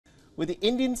With the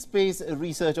Indian Space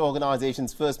Research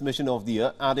Organization's first mission of the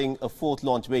year adding a fourth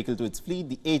launch vehicle to its fleet,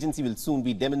 the agency will soon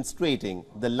be demonstrating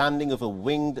the landing of a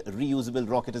winged reusable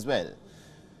rocket as well.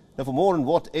 Now, for more on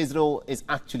what ISRO is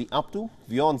actually up to,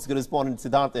 WION's correspondent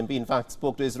Sidharth MP in fact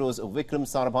spoke to ISRO's Vikram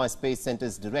Sarabhai Space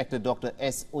Centre's director Dr.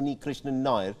 Unnikrishnan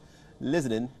Nair.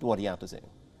 Listen in to what he had to say.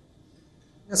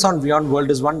 Yes, on WION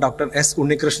World is one Dr.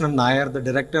 Unnikrishnan Nair, the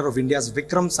director of India's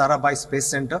Vikram Sarabhai Space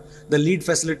Centre, the lead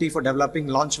facility for developing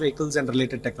launch vehicles and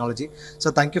related technology.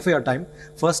 So thank you for your time.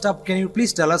 First up, can you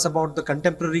please tell us about the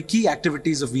contemporary key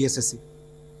activities of VSSC?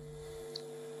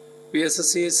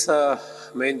 VSSC's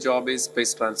main job is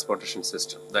space transportation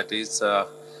system. That is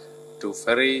to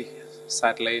ferry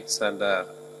satellites and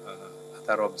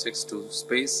other objects to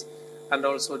space, and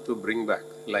also to bring back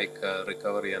like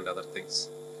recovery and other things.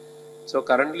 So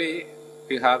currently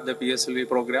we have the PSLV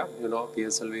program. You know,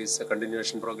 PSLV is a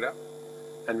continuation program,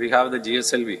 and we have the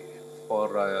GSLV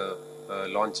for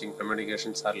launching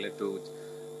communication satellite to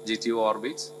GTO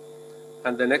orbits.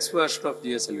 And the next version of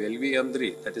GSLV,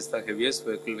 LV-M3, that is the heaviest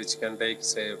vehicle which can take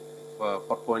say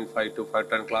 4.5 to 5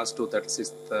 ton class to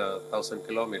 36,000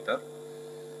 kilometer.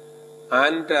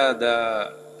 And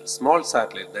the small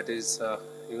satellite, that is,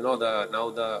 now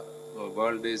the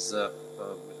world is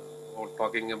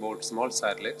talking about small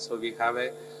satellites. So we have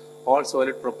a all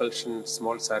solid propulsion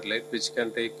small satellite which can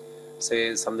take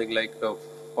say something like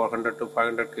 400 to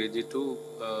 500 kg to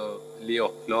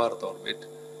LEO, low Earth orbit.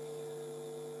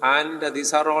 And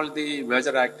these are all the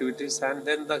major activities. And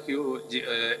then the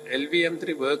LV-M3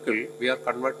 vehicle, we are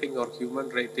converting our human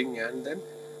rating, and then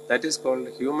that is called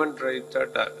human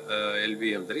rated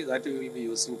LV-M3 that we will be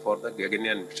using for the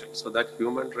Gaganyaan mission. So that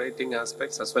human rating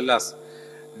aspects as well as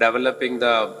developing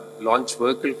the launch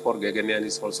vehicle for Gaganyaan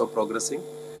is also progressing.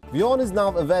 WION is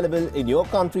now available in your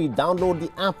country. Download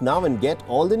the app now and get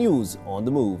all the news on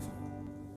the move.